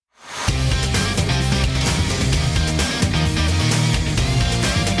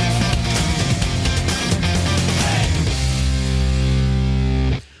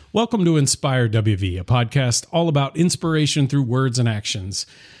Welcome to Inspire WV, a podcast all about inspiration through words and actions.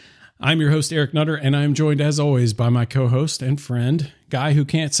 I'm your host, Eric Nutter, and I'm joined, as always, by my co-host and friend, guy who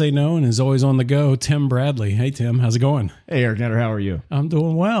can't say no and is always on the go, Tim Bradley. Hey, Tim, how's it going? Hey, Eric Nutter, how are you? I'm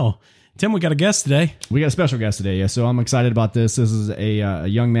doing well. Tim, we got a guest today. We got a special guest today, yeah. So I'm excited about this. This is a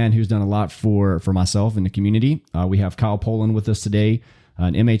young man who's done a lot for myself in the community. We have Kyle Poland with us today,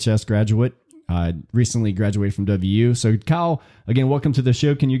 an MHS graduate. Recently graduated from WU. So Kyle, again, welcome to the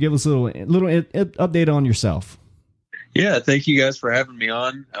show. Can you give us a little update on yourself? Yeah, thank you guys for having me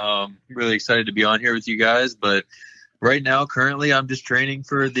on. Really excited to be on here with you guys. But right now, currently, I'm just training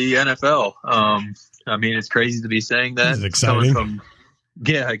for the NFL. I mean, it's crazy to be saying that. It's exciting.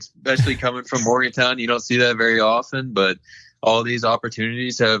 Especially coming from Morgantown. You don't see that very often, but all these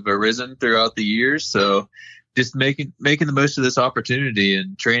opportunities have arisen throughout the years. So just making the most of this opportunity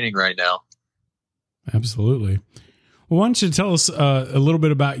and training right now. Absolutely. Well, why don't you tell us a little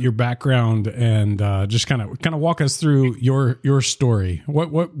bit about your background and just kind of walk us through your story.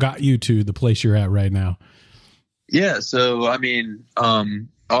 What got you to the place you're at right now? Yeah. So, I mean,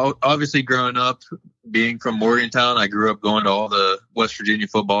 obviously growing up, being from Morgantown, I grew up going to all the West Virginia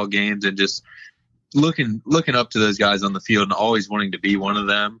football games and just looking up to those guys on the field and always wanting to be one of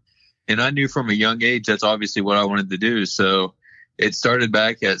them. And I knew from a young age that's obviously what I wanted to do. So it started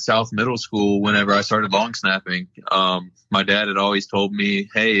back at South Middle School whenever I started long snapping. My dad had always told me,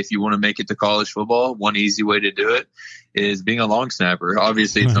 hey, if you want to make it to college football, one easy way to do it is being a long snapper.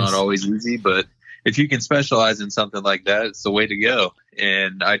 Obviously, it's not always easy, but if you can specialize in something like that, it's the way to go.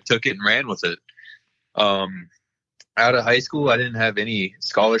 And I took it and ran with it. Out of high school, I didn't have any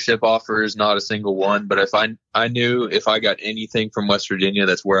scholarship offers, not a single one. But I knew if I got anything from West Virginia,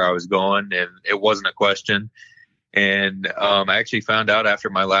 that's where I was going, and it wasn't a question. And I actually found out after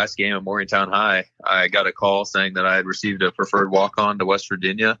my last game at Morgantown High, I got a call saying that I had received a preferred walk-on to West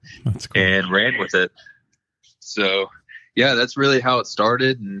Virginia. That's cool. And ran with it. So, yeah, that's really how it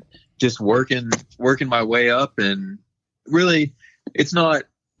started, and just working my way up. And really,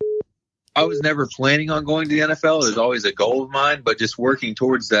 I was never planning on going to the NFL. It was always a goal of mine, but just working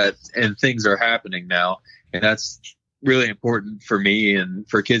towards that, and things are happening now. And that's really important for me and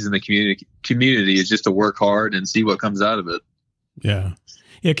for kids in the community is just to work hard and see what comes out of it. Yeah.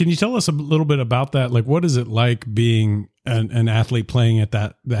 Yeah. Can you tell us a little bit about that? Like, what is it like being an athlete playing at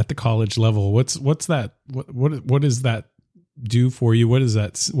the college level? What's that? What does that do for you?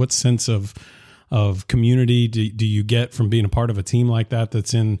 What sense of community do you get from being a part of a team like that?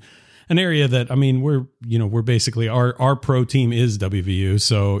 That's in an area that, I mean, we're basically our pro team is WVU.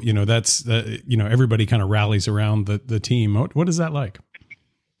 So, that's, everybody kind of rallies around the team. What is that like?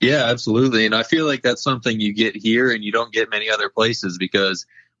 Yeah, absolutely. And I feel like that's something you get here and you don't get many other places, because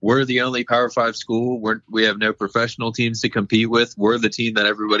we're the only Power 5 school. We have no professional teams to compete with. We're the team that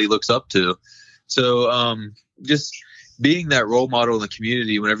everybody looks up to. So just being that role model in the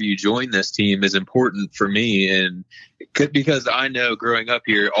community whenever you join this team is important for me. And because I know growing up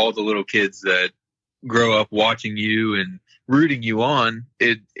here, all the little kids that grow up watching you and rooting you on,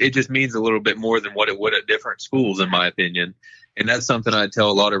 it just means a little bit more than what it would at different schools, in my opinion. And that's something I tell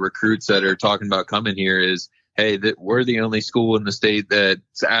a lot of recruits that are talking about coming here is, hey, that we're the only school in the state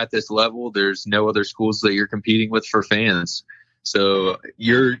that's at this level. There's no other schools that you're competing with for fans. So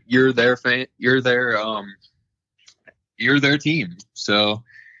you're their fan, you're their team. So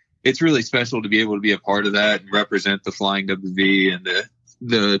it's really special to be able to be a part of that and represent the Flying WV and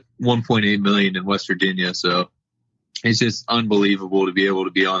the 1.8 million in West Virginia. So it's just unbelievable to be able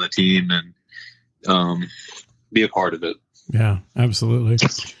to be on the team and be a part of it. Yeah, absolutely.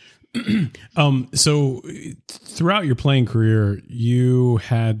 So throughout your playing career, you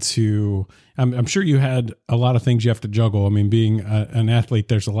had to, I'm sure you had a lot of things you have to juggle. I mean, being an athlete,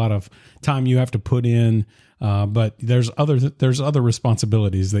 there's a lot of time you have to put in, but there's other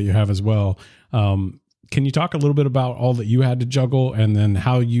responsibilities that you have as well. Can you talk a little bit about all that you had to juggle, and then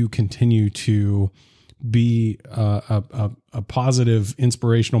how you continue to be a positive,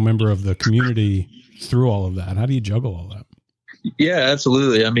 inspirational member of the community through all of that? How do you juggle all that? Yeah,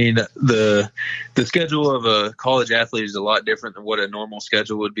 absolutely. I mean, the schedule of a college athlete is a lot different than what a normal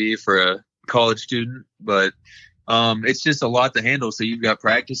schedule would be for a college student, but it's just a lot to handle. So you've got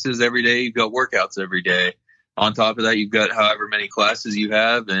practices every day, you've got workouts every day. On top of that, you've got however many classes you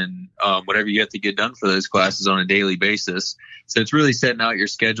have and whatever you have to get done for those classes on a daily basis. So it's really setting out your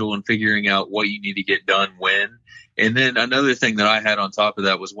schedule and figuring out what you need to get done when. And then another thing that I had on top of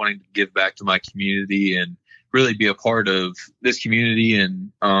that was wanting to give back to my community and really be a part of this community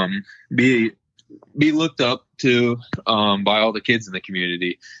and be looked up to by all the kids in the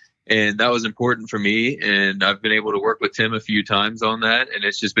community. And that was important for me. And I've been able to work with Tim a few times on that. And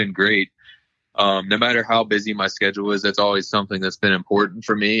it's just been great. No matter how busy my schedule is, that's always something that's been important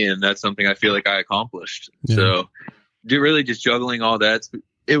for me. And that's something I feel like I accomplished. Yeah. So really just juggling all that.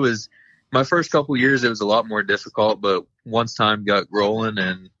 It was my first couple years, it was a lot more difficult, but once time got rolling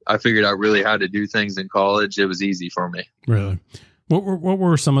and I figured out really how to do things in college, it was easy for me. Really? What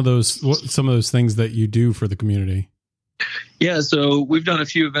were some of those things that you do for the community? Yeah, so we've done a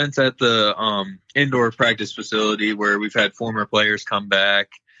few events at the indoor practice facility where we've had former players come back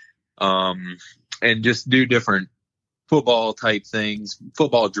and just do different football type things,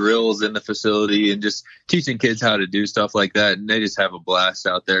 football drills in the facility, and just teaching kids how to do stuff like that. And they just have a blast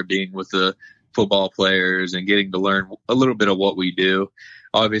out there being with the football players and getting to learn a little bit of what we do.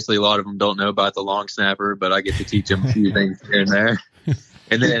 Obviously, a lot of them don't know about the long snapper, but I get to teach them a few things here and there.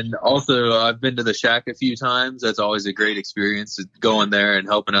 And then also I've been to the Shack a few times. That's always a great experience, going there and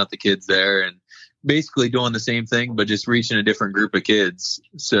helping out the kids there and basically doing the same thing, but just reaching a different group of kids.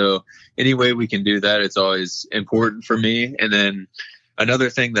 So any way we can do that, it's always important for me. And then another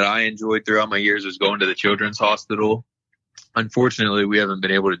thing that I enjoyed throughout my years was going to the Children's Hospital. Unfortunately, we haven't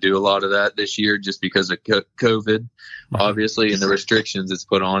been able to do a lot of that this year just because of COVID, obviously, and the restrictions it's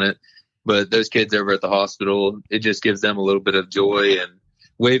put on it. But those kids over at the hospital, it just gives them a little bit of joy, and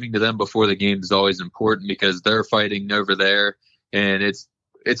waving to them before the game is always important because they're fighting over there, and it's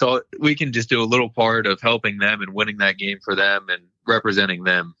all we can just do a little part of helping them and winning that game for them and representing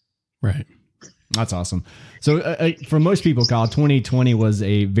them. Right. That's awesome. So for most people, Kyle, 2020 was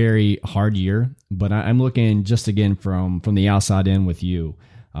a very hard year, but I'm looking just again from the outside in with you.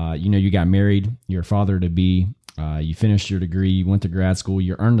 You got married, you're a father to be, you finished your degree, you went to grad school,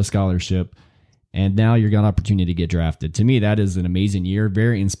 you earned a scholarship, and now you're got an opportunity to get drafted. To me, that is an amazing year,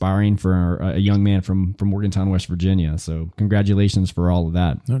 very inspiring for a young man from Morgantown, West Virginia. So congratulations for all of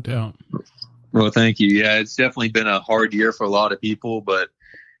that. No doubt. Well, thank you. Yeah, it's definitely been a hard year for a lot of people, but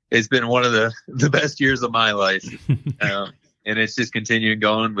it's been one of the best years of my life. And it's just continuing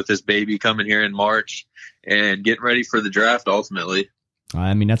going with this baby coming here in March and getting ready for the draft ultimately.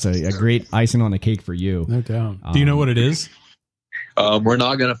 I mean, that's a great icing on the cake for you. No doubt. Do you know what it is? We're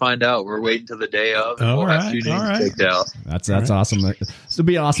not going to find out. We're waiting till the day of. And we'll have 2 names picked out. That's awesome. This will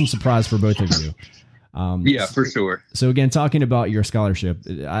be an awesome surprise for both of you. Yeah, for sure. So again, talking about your scholarship,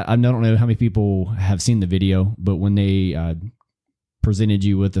 I don't know how many people have seen the video, but when they presented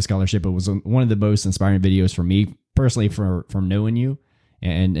you with the scholarship, it was one of the most inspiring videos for me personally from knowing you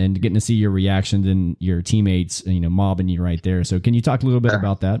and getting to see your reaction and your teammates, mobbing you right there. So can you talk a little bit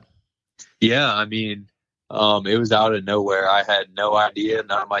about that? Yeah, I mean, it was out of nowhere. I had no idea.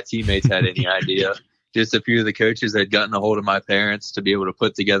 None of my teammates had any idea. Just a few of the coaches had gotten a hold of my parents to be able to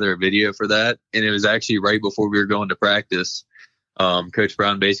put together a video for that. And it was actually right before we were going to practice. Coach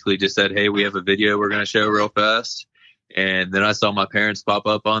Brown basically just said, "Hey, we have a video we're going to show real fast." And then I saw my parents pop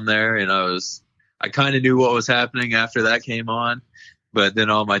up on there, and I kind of knew what was happening after that came on, but then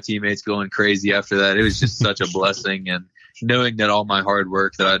all my teammates going crazy after that. It was just such a blessing. And knowing that all my hard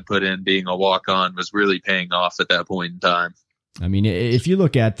work that I'd put in being a walk-on was really paying off at that point in time. I mean, if you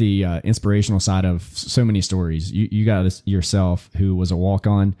look at the inspirational side of so many stories, you got yourself who was a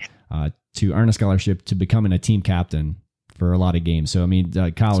walk-on to earn a scholarship to becoming a team captain for a lot of games. So, I mean,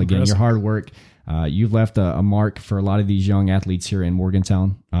 Kyle, again, your hard work, you've left a mark for a lot of these young athletes here in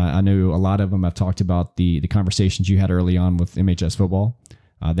Morgantown. I know a lot of them have talked about the conversations you had early on with MHS football.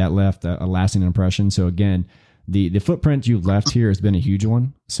 That left a lasting impression. So, again, the footprint you've left here has been a huge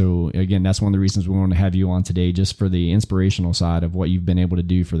one. So again, that's one of the reasons we want to have you on today, just for the inspirational side of what you've been able to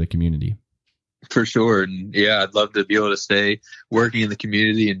do for the community. For sure. And yeah, I'd love to be able to stay working in the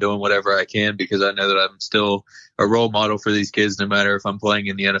community and doing whatever I can, because I know that I'm still a role model for these kids, no matter if I'm playing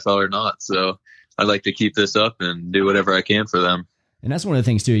in the NFL or not. So I'd like to keep this up and do whatever I can for them. And that's one of the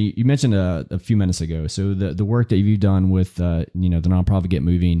things too, you mentioned a few minutes ago. So the work that you've done with, the nonprofit Get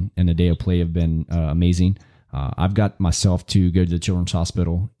Moving and the Day of Play have been amazing. I've got myself to go to the Children's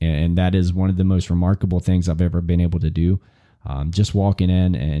Hospital, and that is one of the most remarkable things I've ever been able to do. Just walking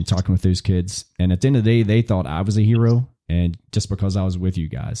in and talking with those kids. And at the end of the day, they thought I was a hero, and just because I was with you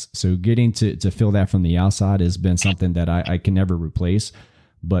guys. So getting to feel that from the outside has been something that I can never replace.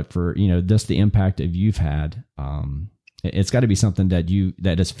 But for, just the impact that you've had, it's got to be something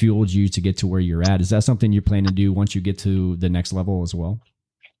that has fueled you to get to where you're at. Is that something you plan to do once you get to the next level as well?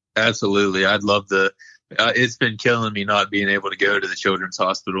 Absolutely. I'd love to. It's been killing me not being able to go to the Children's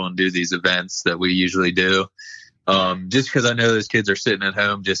Hospital and do these events that we usually do. Just because I know those kids are sitting at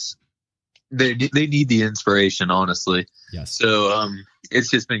home, they need the inspiration, honestly. Yes. So it's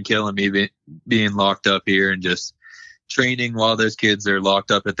just been killing me being locked up here and just training while those kids are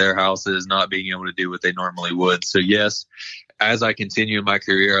locked up at their houses, not being able to do what they normally would. So yes, as I continue in my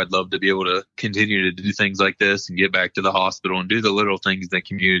career, I'd love to be able to continue to do things like this and get back to the hospital and do the little things in the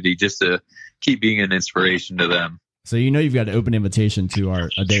community just to keep being an inspiration to them. So you've got an open invitation to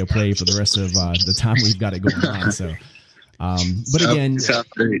a day of play for the rest of the time we've got it going on. So, but again, sounds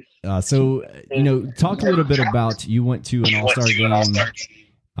great. So talk a little bit about, you went to an all-star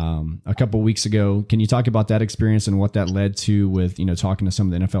game a couple of weeks ago. Can you talk about that experience and what that led to with talking to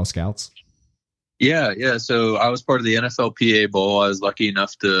some of the NFL scouts? Yeah. So I was part of the NFLPA Bowl. I was lucky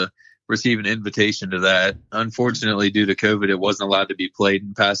enough to receive an invitation to that. Unfortunately, due to COVID, it wasn't allowed to be played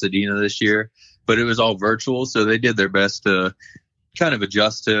in Pasadena this year, but it was all virtual. So they did their best to kind of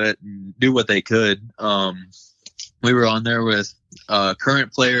adjust to it and do what they could. We were on there with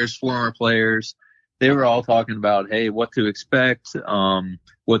current players, former players. They were all talking about, hey, what to expect after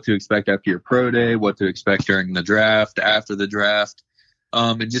your pro day, what to expect during the draft, after the draft,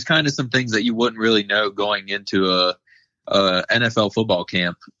 and just kind of some things that you wouldn't really know going into a NFL football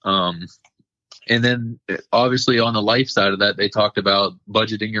camp. And then obviously on the life side of that, they talked about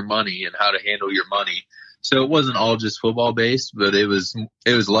budgeting your money and how to handle your money. So it wasn't all just football based, but it was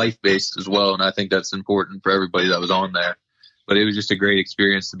life based as well. And I think that's important for everybody that was on there. But it was just a great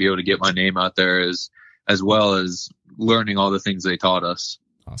experience to be able to get my name out there as well as learning all the things they taught us.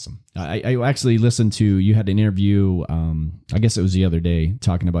 Awesome. I actually listened to, you had an interview, I guess it was the other day,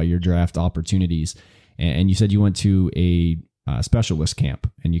 talking about your draft opportunities. And you said you went to a specialist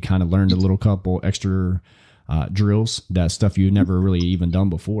camp and you kind of learned a little couple extra drills, that stuff you'd never really even done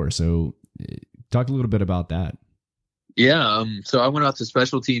before. So talk a little bit about that. Yeah. So I went out to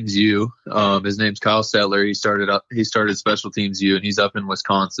Special Teams U. His name's Kyle Settler. He started Special Teams U, and he's up in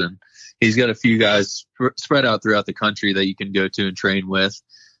Wisconsin. He's got a few guys spread out throughout the country that you can go to and train with.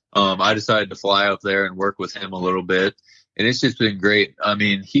 I decided to fly up there and work with him a little bit, and it's just been great. I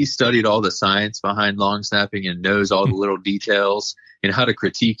mean, he studied all the science behind long snapping and knows all the little details and how to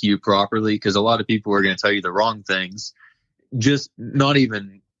critique you properly, because a lot of people are going to tell you the wrong things, just not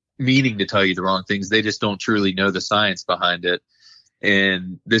even meaning to tell you the wrong things. They just don't truly know the science behind it.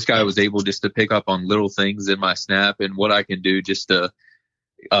 And this guy was able just to pick up on little things in my snap and what I can do just to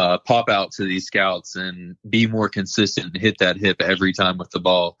pop out to these scouts and be more consistent and hit that hip every time with the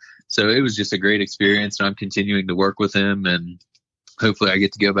ball. So it was just a great experience, and I'm continuing to work with him, and hopefully I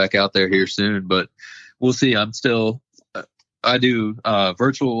get to go back out there here soon, but we'll see. I do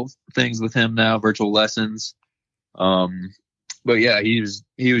virtual things with him now, virtual lessons. But yeah, he was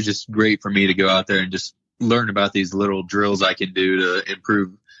just great for me to go out there and just learn about these little drills I can do to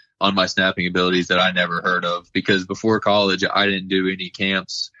improve on my snapping abilities that I never heard of. Because before college, I didn't do any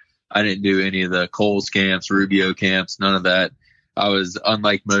camps. I didn't do any of the Coles camps, Rubio camps, none of that. I was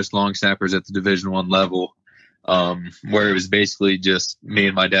unlike most long snappers at the Division I level, where it was basically just me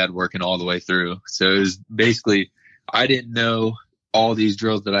and my dad working all the way through. So it was basically, I didn't know all these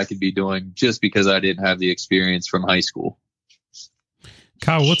drills that I could be doing just because I didn't have the experience from high school.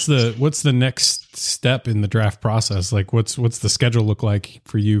 Kyle, what's the next step in the draft process? Like what's the schedule look like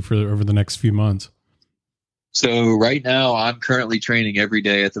for you over the next few months? So right now I'm currently training every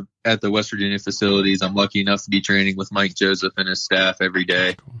day at the West Virginia facilities. I'm lucky enough to be training with Mike Joseph and his staff every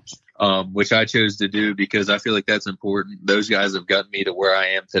day, which I chose to do because I feel like that's important. Those guys have gotten me to where I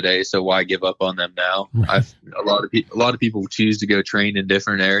am today, so why give up on them now? Right. A lot of people choose to go train in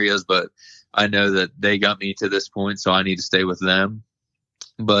different areas, but I know that they got me to this point, so I need to stay with them.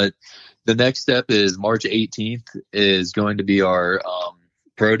 But the next step is March 18th is going to be our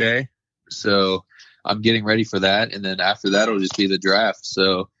pro day. So I'm getting ready for that. And then after that, it'll just be the draft.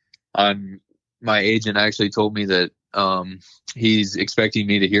 So my agent actually told me that he's expecting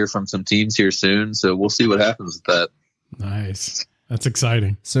me to hear from some teams here soon. So we'll see what happens with that. Nice. That's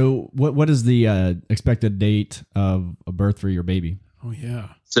exciting. So what is the expected date of a birth for your baby? Oh, yeah.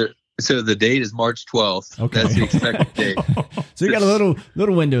 So the date is March 12th. Okay. That's the expected date. So you got a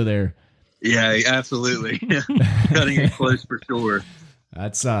little window there. Yeah, absolutely. Cutting it close for sure.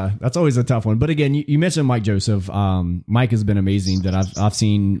 That's always a tough one. But again, you mentioned Mike Joseph. Mike has been amazing that I've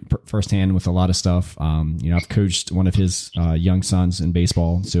seen firsthand with a lot of stuff. I've coached one of his young sons in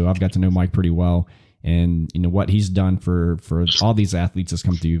baseball, so I've got to know Mike pretty well. And what he's done for all these athletes that's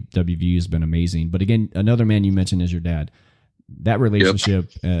come through WVU has been amazing. But again, another man you mentioned is your dad. That relationship,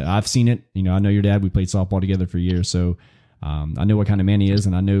 yep. I've seen it. I know your dad. We played softball together for years, so I know what kind of man he is,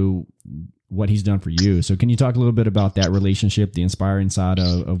 and I know what he's done for you. So can you talk a little bit about that relationship, the inspiring side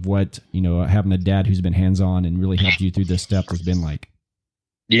of what, having a dad who's been hands-on and really helped you through this step has been like?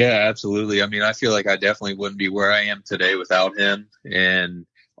 Yeah, absolutely. I mean, I feel like I definitely wouldn't be where I am today without him. And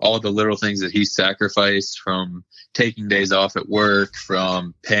all the little things that he sacrificed, from taking days off at work,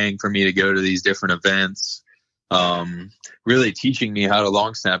 from paying for me to go to these different events, really teaching me how to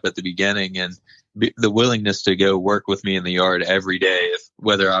long snap at the beginning, and the willingness to go work with me in the yard every day,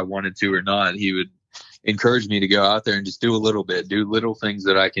 whether I wanted to or not. He would encourage me to go out there and just do a little bit, do little things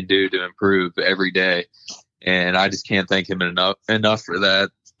that I can do to improve every day. And I just can't thank him enough for that.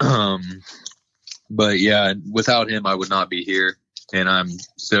 But yeah, without him, I would not be here. And I'm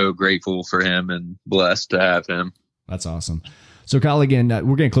so grateful for him and blessed to have him. That's awesome. So Kyle, again,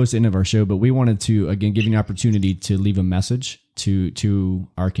 we're getting close to the end of our show, but we wanted to, again, give you an opportunity to leave a message to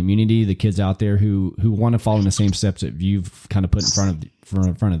our community, the kids out there who want to follow in the same steps that you've kind of put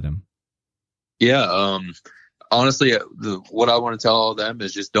in front of them. Yeah. Honestly, what I want to tell all of them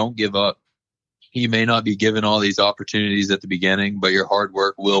is just don't give up. You may not be given all these opportunities at the beginning, but your hard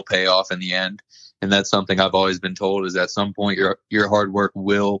work will pay off in the end. And that's something I've always been told, is at some point your hard work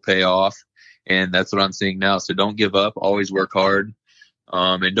will pay off. And that's what I'm seeing now. So don't give up. Always work hard.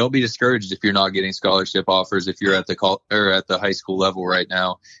 And don't be discouraged if you're not getting scholarship offers, if you're at the high school level right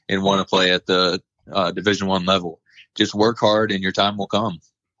now and want to play at the Division I level. Just work hard and your time will come.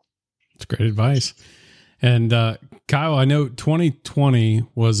 That's great advice. And Kyle, I know 2020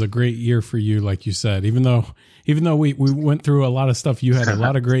 was a great year for you, like you said. Even though we went through a lot of stuff, you had a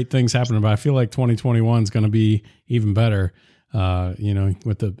lot of great things happening. But I feel like 2021 is going to be even better.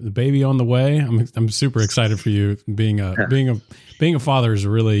 With the baby on the way, I'm super excited for you. Being a father is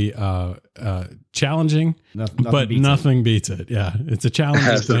really challenging, nothing beats it. Yeah, it's a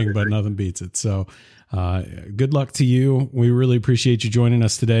challenging thing, but nothing beats it. So, good luck to you. We really appreciate you joining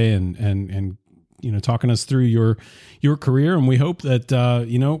us today and talking us through your career. And we hope that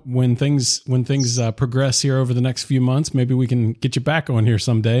when things progress here over the next few months, maybe we can get you back on here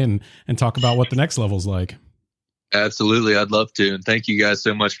someday and talk about what the next level's like. Absolutely. I'd love to. And thank you guys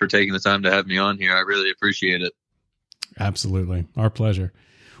so much for taking the time to have me on here. I really appreciate it. Absolutely. Our pleasure.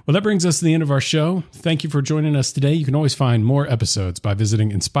 Well, that brings us to the end of our show. Thank you for joining us today. You can always find more episodes by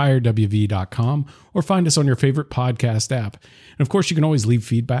visiting inspiredwv.com or find us on your favorite podcast app. And of course, you can always leave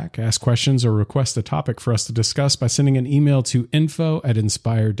feedback, ask questions, or request a topic for us to discuss by sending an email to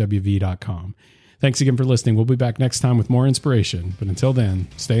info@inspiredwv.com. Thanks again for listening. We'll be back next time with more inspiration. But until then,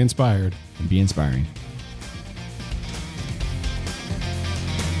 stay inspired and be inspiring.